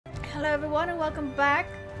Hello everyone and welcome back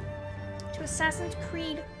to Assassin's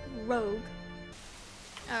Creed Rogue.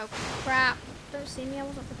 Oh crap, don't see me, I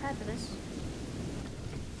wasn't prepared for this.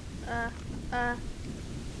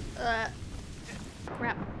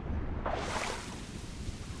 Crap.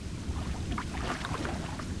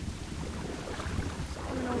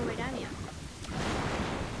 Coming all the way down here.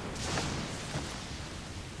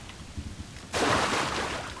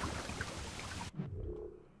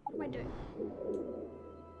 What am I doing?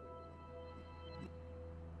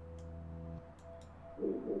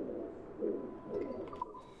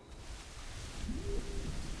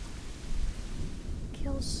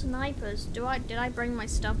 Kill snipers. Did I bring my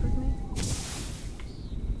stuff with me?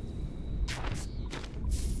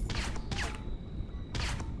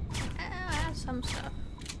 I have some stuff.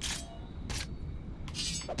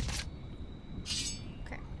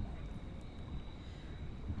 Okay.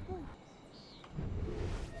 Ooh.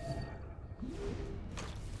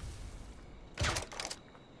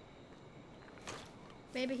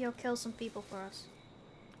 Maybe he'll kill some people for us.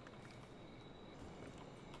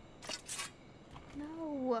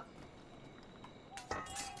 No.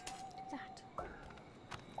 That.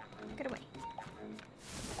 Get away.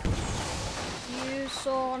 You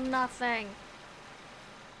saw nothing.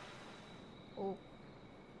 Oh.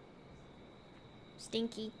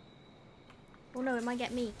 Stinky. Oh no, it might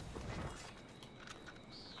get me.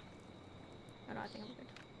 Oh no, I think I'm good.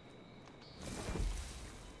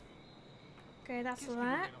 Okay, that's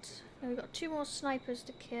that. Now we've got 2 more snipers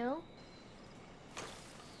to kill.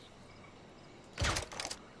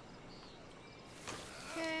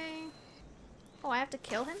 Okay. Oh, I have to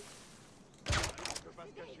kill him?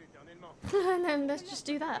 And then let's just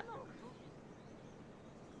do that.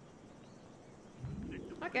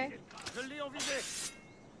 Okay.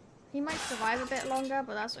 He might survive a bit longer,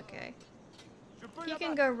 but that's okay. He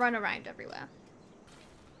can go run around everywhere.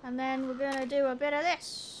 And then we're gonna do a bit of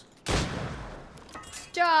this.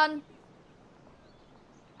 Done!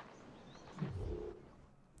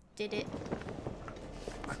 Did it.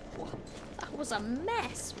 That was a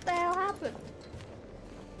mess. What the hell happened?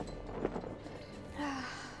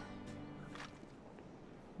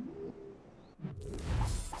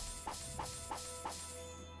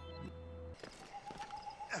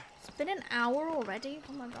 It's been an hour already?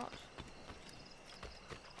 Oh my god.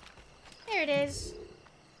 Here it is.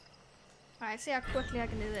 Alright, see how quickly I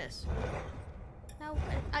can do this. No,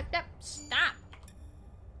 stop!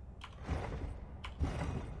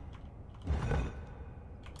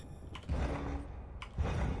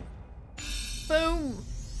 Boom!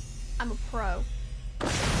 I'm a pro.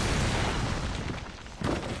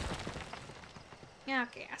 Yeah,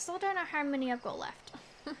 okay, I still don't know how many I've got left.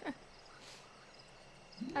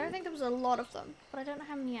 I don't think there was a lot of them, but I don't know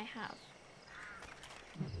how many I have.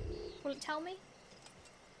 Will it tell me?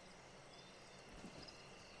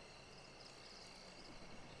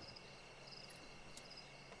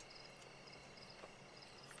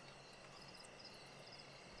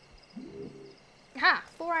 Aha!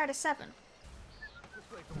 4 out of 7.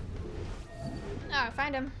 Oh, I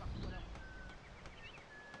found him.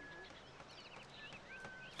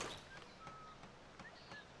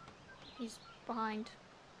 He's behind.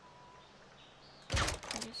 There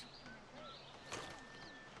he is.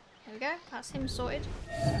 There we go. That's him sorted.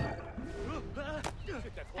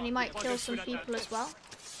 And he might kill some people as well.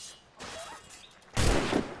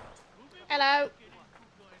 Hello!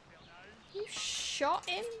 You shot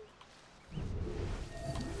him?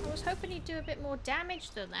 I was hoping he'd do a bit more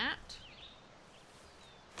damage than that.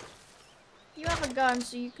 You have a gun,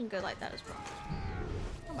 so you can go like that as well.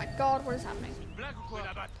 Oh my god, what is happening?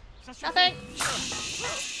 Nothing!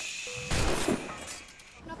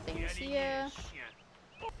 Nothing's here.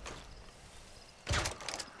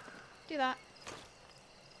 Do that.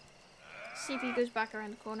 See if he goes back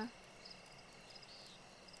around the corner.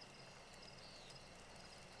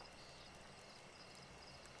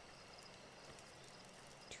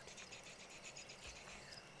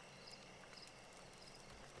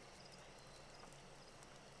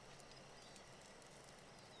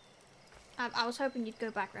 I was hoping you'd go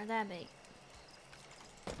back around there, mate.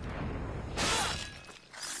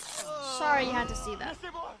 Sorry you had to see that.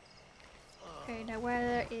 Okay, now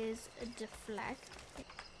where is the flag?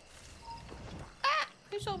 Ah!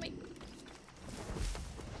 Who saw me?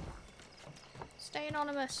 Stay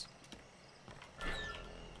anonymous.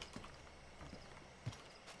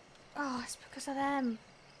 Oh, it's because of them.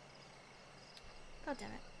 God damn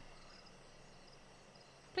it.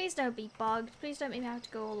 Please don't be bugged. Please don't make me have to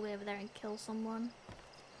go all the way over there and kill someone.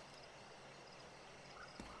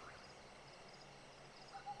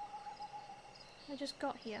 I just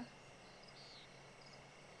got here.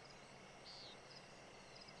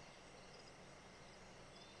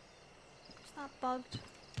 That bugged.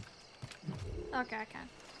 Okay, I can.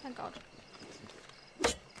 Thank God.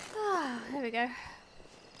 Ah, there we go.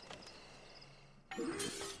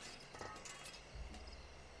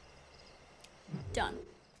 Done.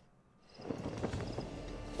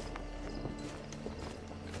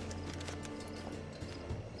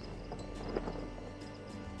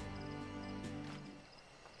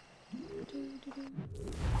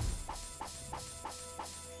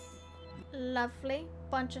 Lovely.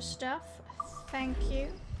 Bunch of stuff. Thank you.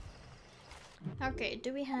 Okay,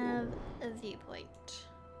 do we have a viewpoint?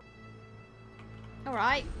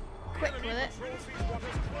 Alright. Quick with it.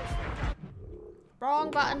 Wrong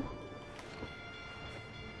button.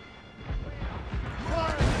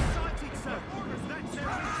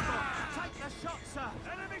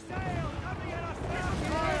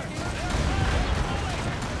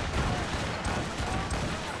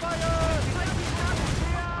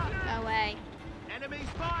 Go away. Enemies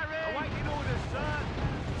firing! Awaiting orders, sir!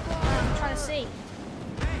 I'm trying to see.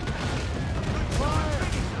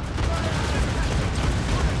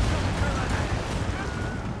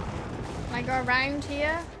 Can I go around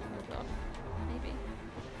here? Oh god. Maybe.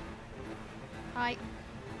 Hi.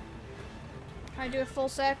 Can I do a full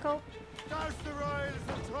circle?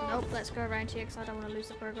 Nope, let's go around here because I don't want to lose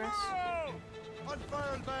the progress.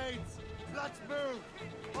 Unfurl blades! Let's move!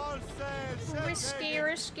 All sails! Risky,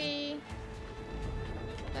 risky.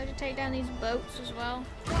 I have to take down these boats as well.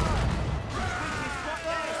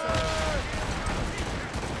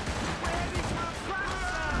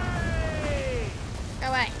 Go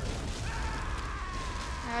away.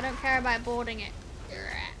 No, I don't care about boarding it.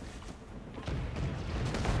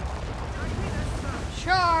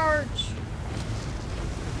 Charge!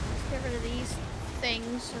 Let's get rid of these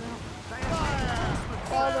things so they're not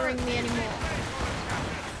bothering me anymore.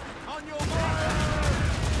 On your mark!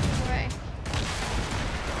 Away.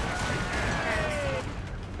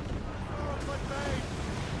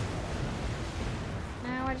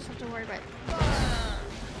 Now I just have to worry about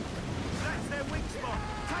That's their weak spot!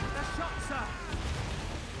 Take the shot, sir!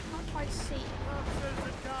 Can't quite see.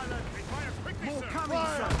 More coming,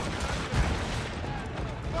 sir!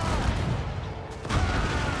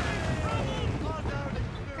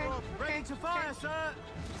 Ready to fire, sir!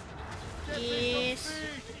 Yes.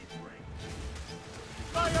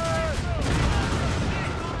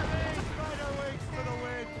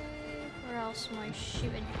 Where else am I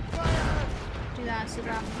shooting? Do that, see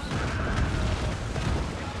what happens.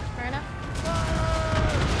 Fair enough.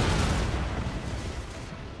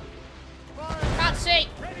 Can't see.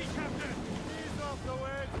 Ready, Captain! Ease off the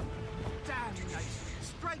wind! Damn,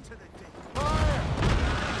 straight to the deep!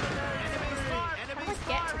 Enemies fire! Enemies How do I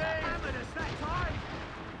get to that? Hammered us that time!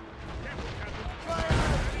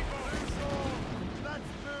 Let's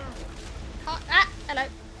move! Can't. Ah, hello.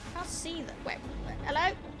 Can't see that. Wait.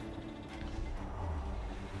 Hello.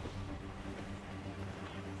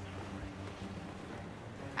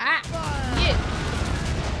 Ah, you.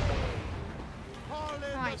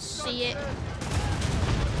 I see it.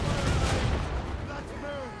 Let's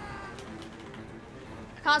move!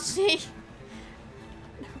 I can't see.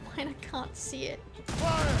 Never mind, I can't see it.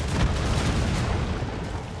 Fire!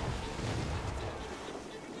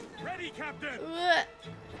 Ready, Captain! Ugh.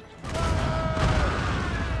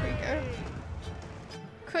 There we go.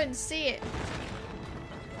 Couldn't see it.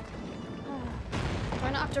 Do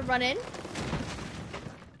I not have to run in?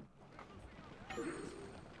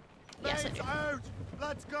 Yes, I do. Out!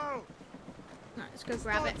 Let's go! Right, let's go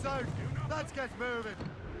grab it. Out. Let's get moving!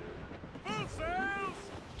 Full sails!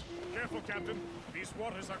 Careful, Captain. These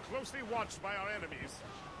waters are closely watched by our enemies.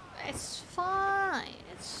 It's fine.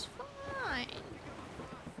 It's fine.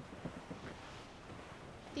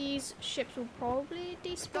 These ships will probably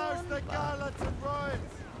There's despawn, the but gallants and royals!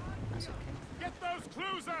 that's okay. Get those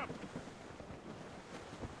clues up!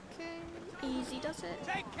 Okay, easy does it.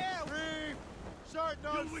 Take care! Reef! Short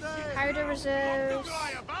on sail! Powder reserves. Don't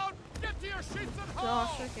lie about! Get to your sheets and Gosh,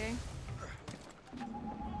 haul! okay.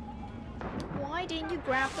 Why didn't you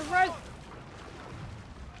grab the rope?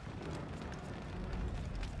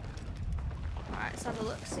 Alright, let's have a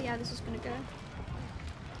look, see how this is gonna go.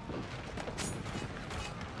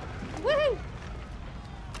 Woohoo!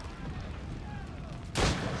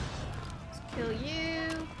 Let's kill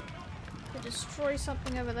you. Could destroy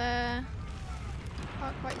something over there.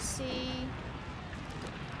 Can't quite see.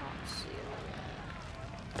 Can't see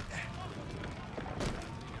over there.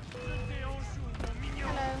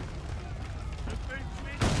 Hello.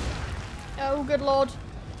 Oh, good lord.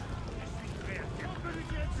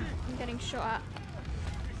 I'm getting shot at.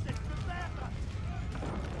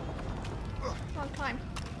 Wrong time.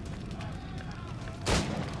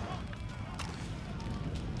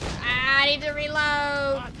 need to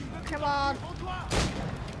reload. Come on.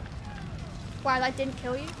 Wow, that didn't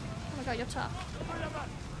kill you? Oh my god, you're tough.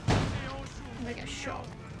 I'm gonna get shot.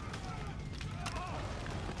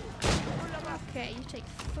 Okay, you take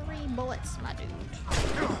 3 bullets, my dude.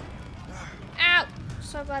 Ow!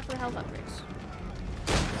 So glad for the health upgrades.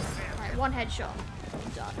 Alright, 1 headshot.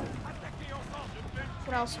 Done.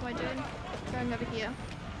 What else am I doing? Going over here.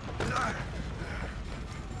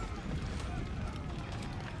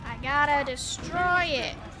 I gotta destroy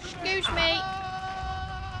it. Excuse me.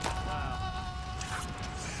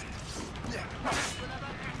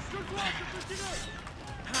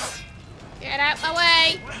 Get out my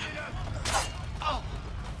way.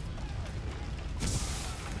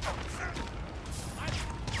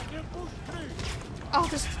 Oh,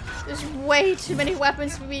 there's way too many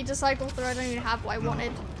weapons for me to cycle through. I don't even have what I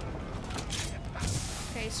wanted.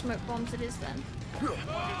 Okay, smoke bombs it is then.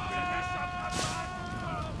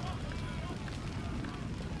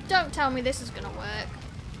 Don't tell me this is gonna work.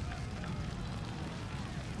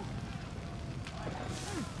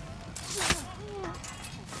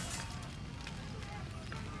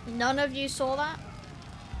 None of you saw that?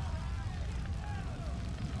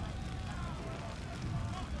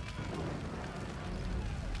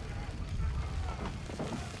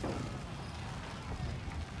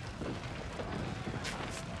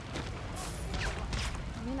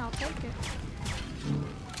 I mean, I'll take it.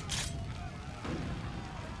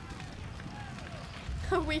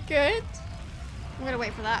 Are we good? I'm gonna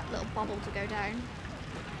wait for that little bubble to go down.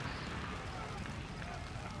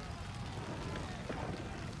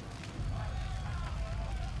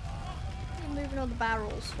 I'm moving all the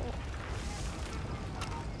barrels for.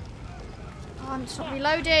 Oh, I'm just not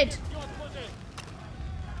reloaded.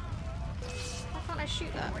 Why can't I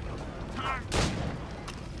shoot that?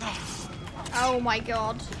 Oh my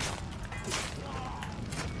god.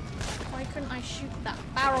 Why couldn't I shoot that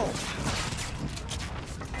barrel?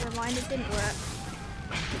 Never mind, it didn't work.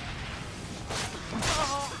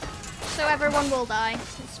 So everyone will die.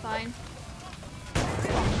 It's fine.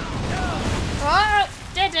 Oh!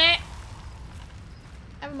 Did it!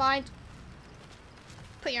 Never mind.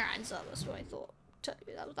 Put your hands up, that's what I thought.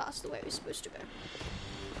 That's the way it was supposed to go.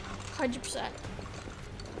 100%.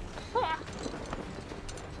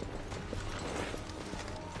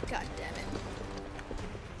 God damn it.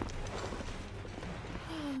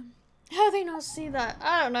 How did they not see that?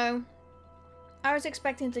 I don't know. I was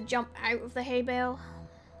expecting to jump out of the hay bale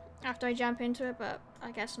after I jump into it, but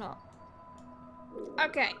I guess not.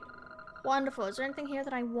 Okay. Wonderful. Is there anything here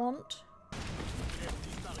that I want?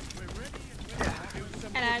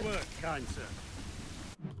 Hello. What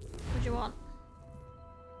do you want?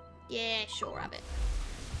 Yeah, sure, rabbit.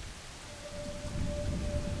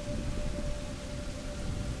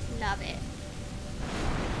 Love it.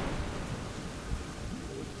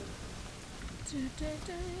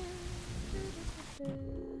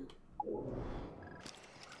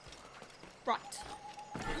 Right.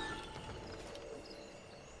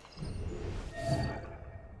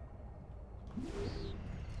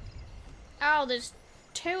 Oh, there's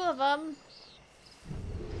 2 of them.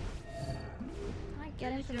 Can I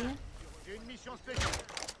get him from here?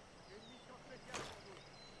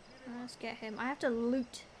 Let's get him. I have to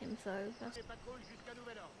loot him though.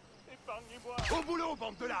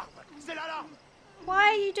 Why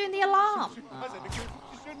are you doing the alarm? Oh.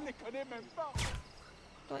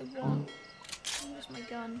 What do I want? Where's my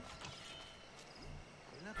gun?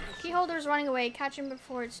 Keyholder is running away. Catch him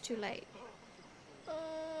before it's too late.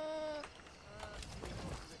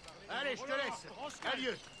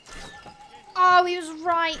 Oh, he was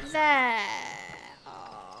right there.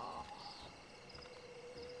 Oh.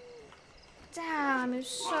 Damn, he was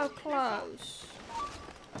so close.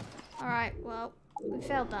 Alright, well, we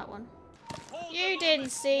failed that one. You didn't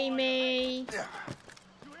see me.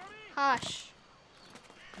 Hush.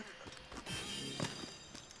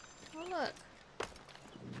 Oh, look.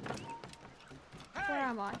 Where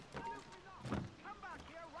am I?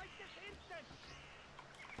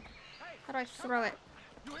 How do I throw it?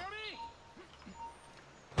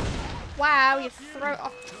 Wow, you throw it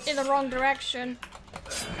off in the wrong direction.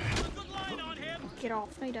 Get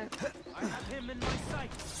off. No, you don't.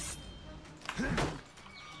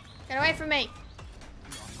 Get away from me.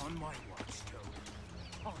 Not on my watch, Toad.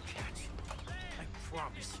 I'll catch you. I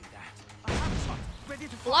promise you that. I have shot ready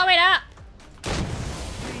to blow it up.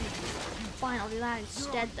 Fine, I'll do that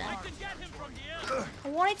instead then. I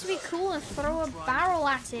wanted to be cool and throw a barrel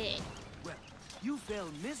at it.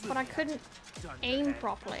 But I couldn't aim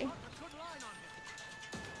properly.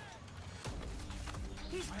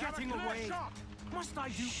 He's getting away. Must I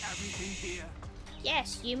do everything here?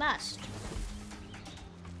 Yes, you must.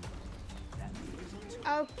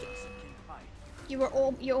 Oh,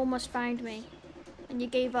 you almost found me, and you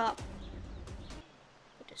gave up.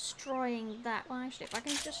 You're destroying that. Well, actually, if I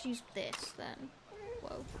can just use this, then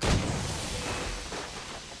whoa.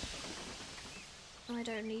 I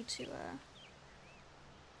don't need to.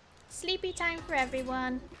 Sleepy time for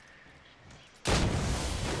everyone.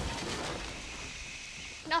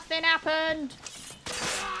 Nothing happened.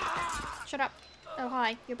 Shut up. Oh,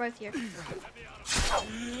 hi. You're both here.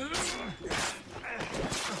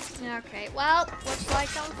 Okay, well, looks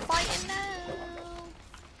like I'm fighting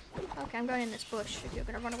now. Okay, I'm going in this bush if you're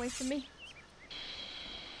gonna run away from me.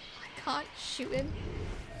 I can't shoot him.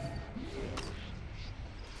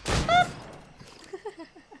 Ah!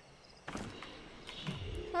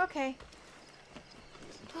 Okay.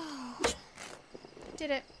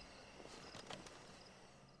 Did it.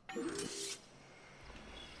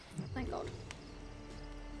 Thank God.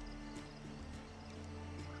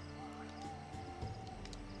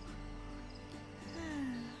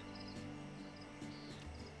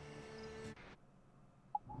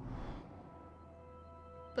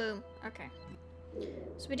 Boom. Okay.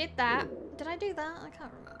 So we did that. Did I do that? I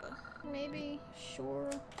can't remember. Maybe. Sure.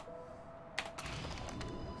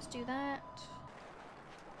 Let's do that.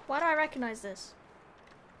 Why do I recognize this?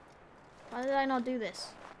 Why did I not do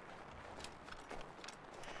this?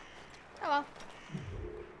 Oh well.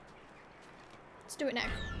 Let's do it now.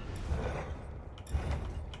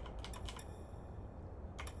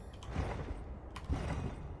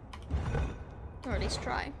 Or at least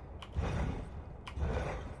try.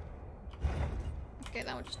 Okay,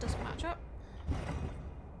 that one just doesn't match up.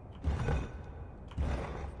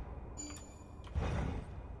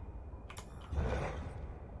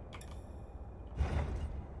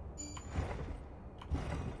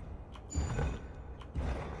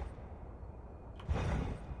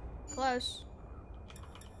 Close.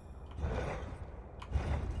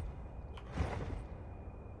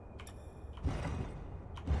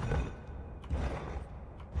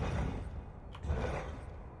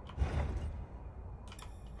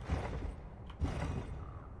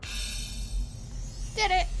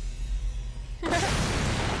 Did it!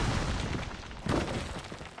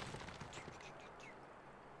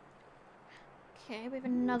 Okay, we have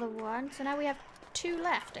another one. So now we have 2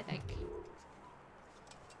 left, I think.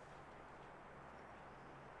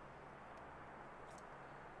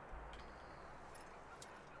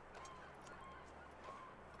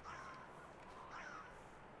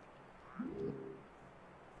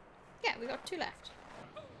 Yeah, we got 2 left.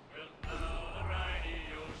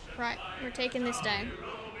 Right, we're taking this down.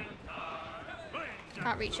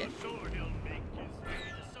 Can't reach it.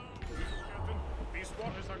 These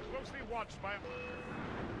waters are closely watched by.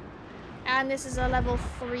 And this is a level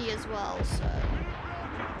 3 as well, so.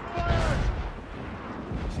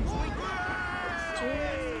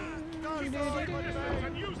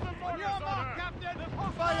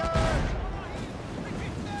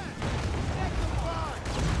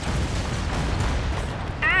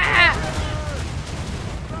 Ah!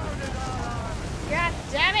 God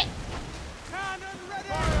damn it!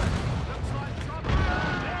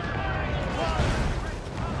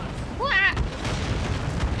 What?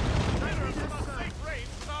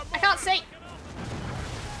 I can't see.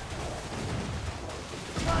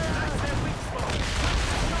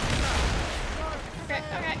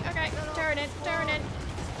 Okay. Turn it.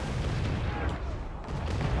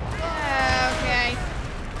 Okay.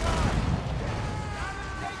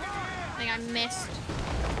 I think I missed.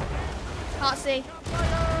 Can't see.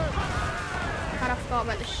 Kind of forgot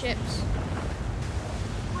about the ships.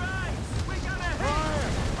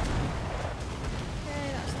 Okay,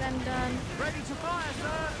 that's them done. Ready to fire,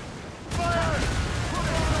 sir!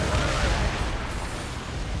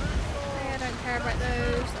 Okay, I don't care about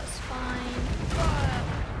those. That's fine.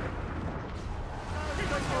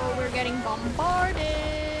 Oh, we're getting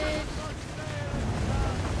bombarded.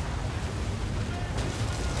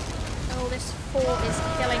 Oh, this fort is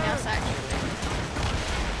killing us, actually.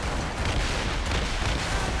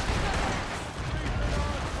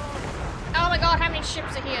 Oh my god, how many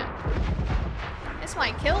ships are here? This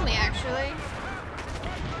might kill me, actually.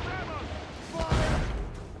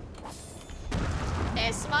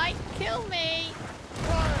 This might kill me.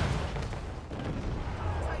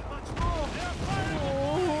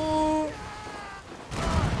 Ooh.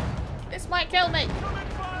 This might kill me.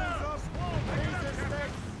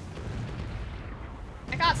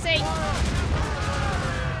 I can't see.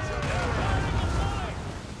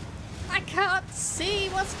 I can't see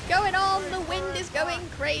what's going on. The wind is going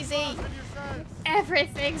crazy.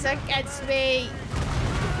 Everything's against me.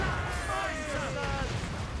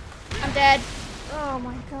 I'm dead. Oh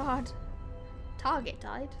my god. Target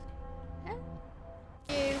died. Yeah.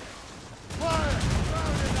 You.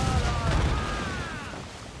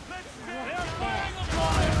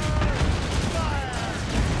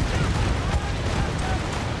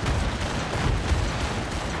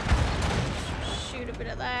 Shoot a bit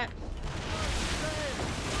of that.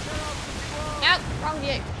 Nope, wrong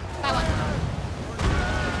view. That one.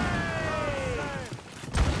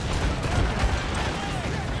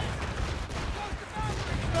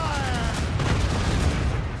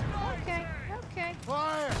 Okay, okay.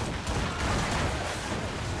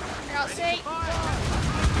 I'll see.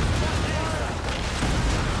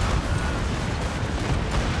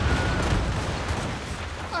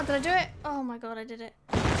 Oh, did I do it? Oh my god, I did it.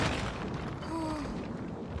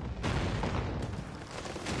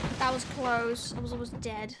 That was close. I was almost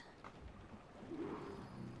dead.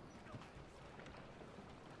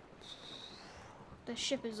 The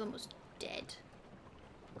ship is almost dead.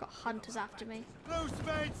 I've got hunters after me.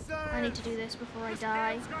 I need to do this before I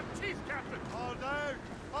die. All down!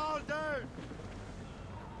 All down!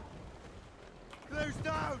 Close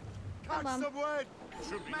down! Catch some wind!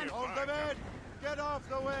 Hold them in! Get off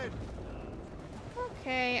the wind!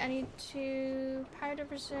 Okay, I need to powder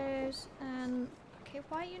reserves and... Okay,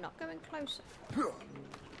 why are you not going closer?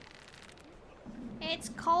 It's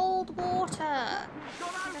cold water!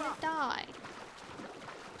 I'm gonna die.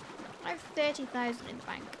 I have 30,000 in the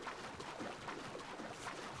bank.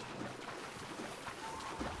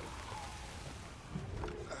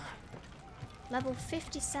 Level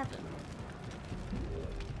 57.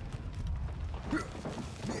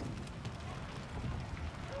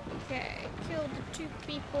 Okay, kill the 2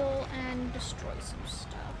 people and destroy some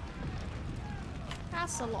stuff.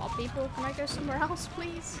 That's a lot of people. Can I go somewhere else,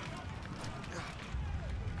 please?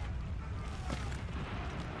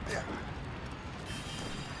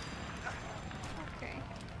 Okay.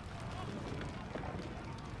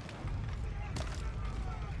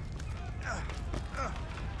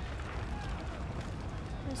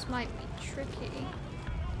 This might be tricky.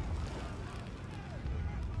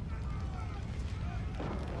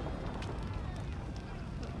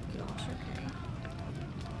 Oh gosh, okay.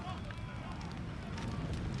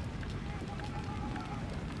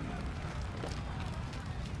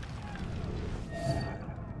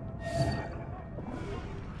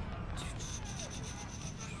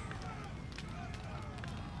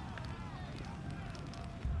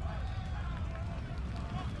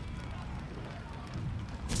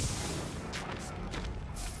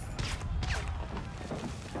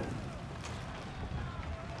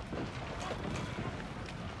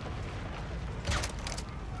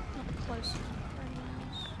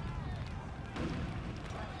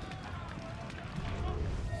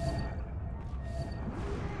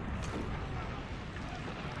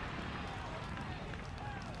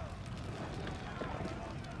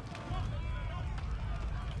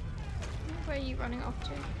 Where are you running off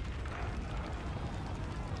to?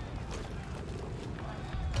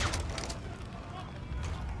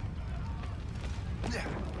 Okay.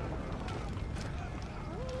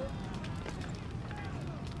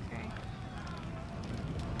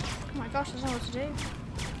 Oh my gosh, I don't know what to do.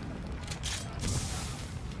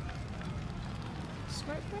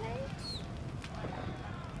 Smoke grenades?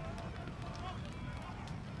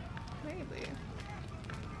 Maybe.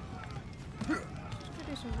 Let's go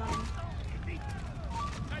do some running.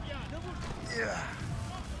 Yeah.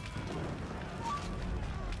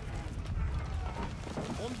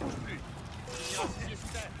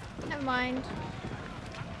 Never mind.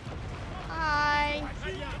 Hi.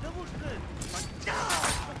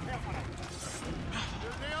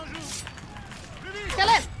 Kill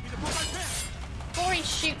him! Before he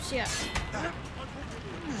shoots you.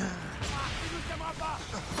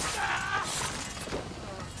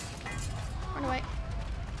 Run away.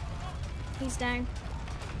 He's down.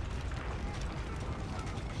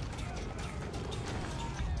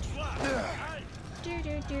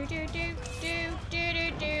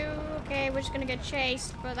 Okay, we're just gonna get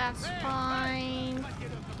chased, but that's fine.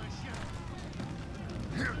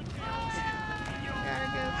 Gotta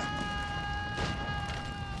go.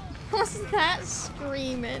 What's that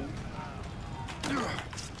screaming?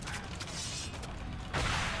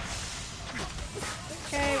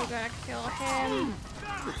 Okay, we're gonna kill him.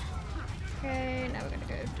 Okay, now we're gonna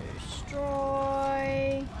go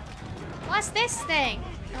destroy. What's this thing?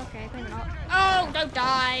 Okay, maybe not. Oh, don't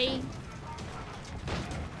die!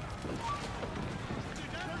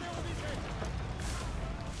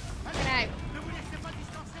 Get out.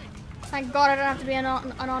 Thank God I don't have to be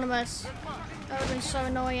anonymous. That would have been so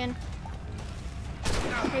annoying.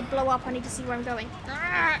 Okay, blow up. I need to see where I'm going.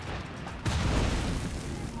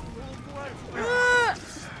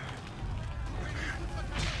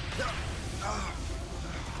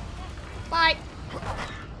 Bye.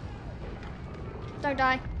 Don't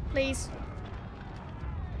die, please.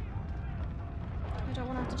 I don't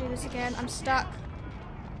want to have to do this again. I'm stuck.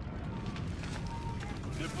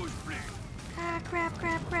 Ah, crap,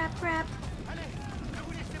 crap, crap, crap.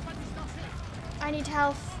 I need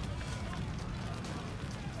health.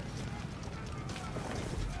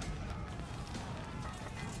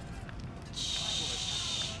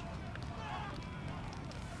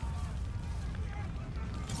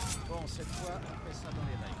 Bon, cette fois, on fait ça dans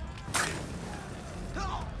les règles.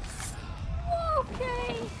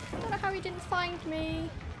 Okay. I don't know how he didn't find me.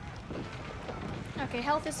 Okay,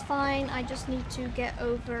 health is fine. I just need to get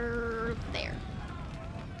over there.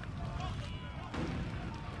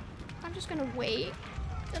 I'm just gonna wait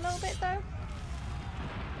a little bit though.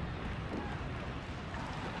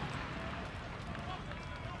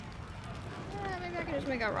 Maybe I can just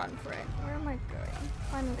make a run for it. Where am I going?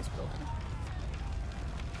 Climbing this building.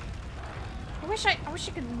 I wish I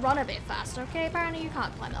could run a bit faster, okay? Apparently you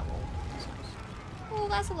can't climb that wall. That's nice. Oh,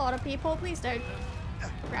 that's a lot of people. Please don't.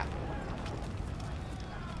 Crap.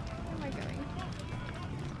 Where am I going?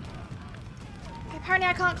 Okay, apparently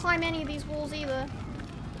I can't climb any of these walls either.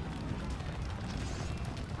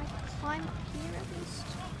 I can climb up here at least.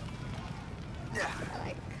 But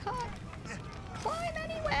I can't climb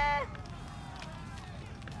anywhere.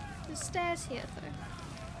 There's stairs here though.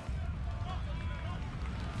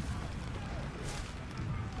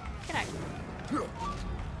 Get out.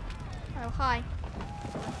 Oh, hi.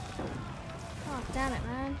 Oh, damn it,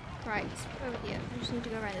 man. Right, it's over here. I just need to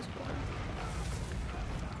go around this corner.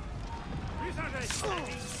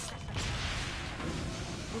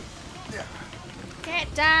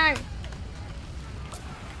 Get down!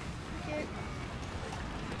 Thank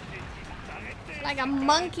you. Like a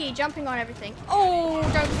monkey jumping on everything. Oh,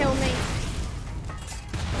 don't kill me.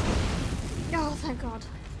 Oh, thank God.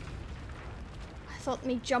 I thought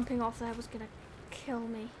me jumping off there was gonna kill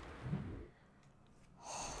me.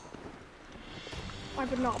 I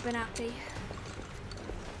would not have been happy.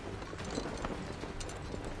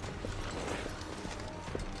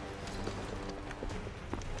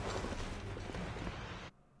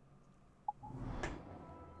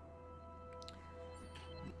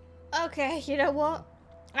 Okay, you know what?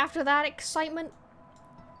 After that excitement,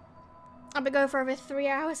 I've been going for over 3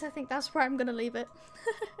 hours. I think that's where I'm gonna leave it.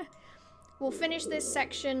 We'll finish this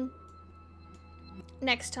section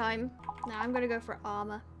next time. Now I'm gonna go for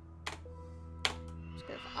armor. Let's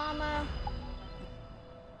go for armor.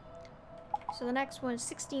 So the next one is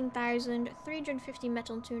 16,000, 350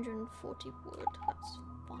 metal, and 240 wood. That's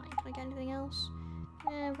fine. Can I get anything else?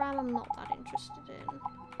 RAM I'm not that interested in.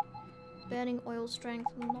 Burning oil strength,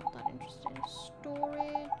 I'm not that interested in.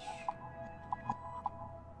 Storage.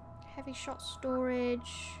 Heavy shot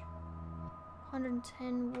storage.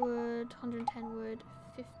 110 wood, 110 wood,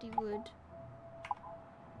 50 wood.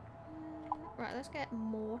 Right, let's get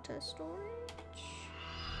mortar storage.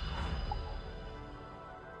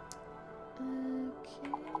 Okay.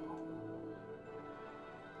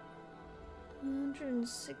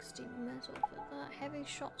 160 metal for that. Heavy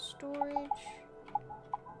shot storage.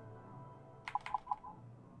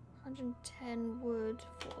 110 wood,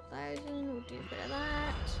 4,000. We'll do a bit of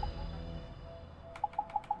that.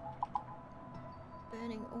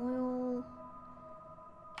 Burning oil.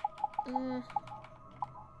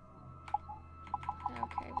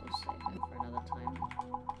 Okay, we'll save it for another time.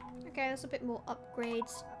 Okay, that's a bit more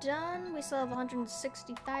upgrades done. We still have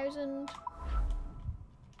 160,000.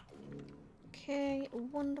 Okay,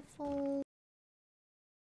 wonderful.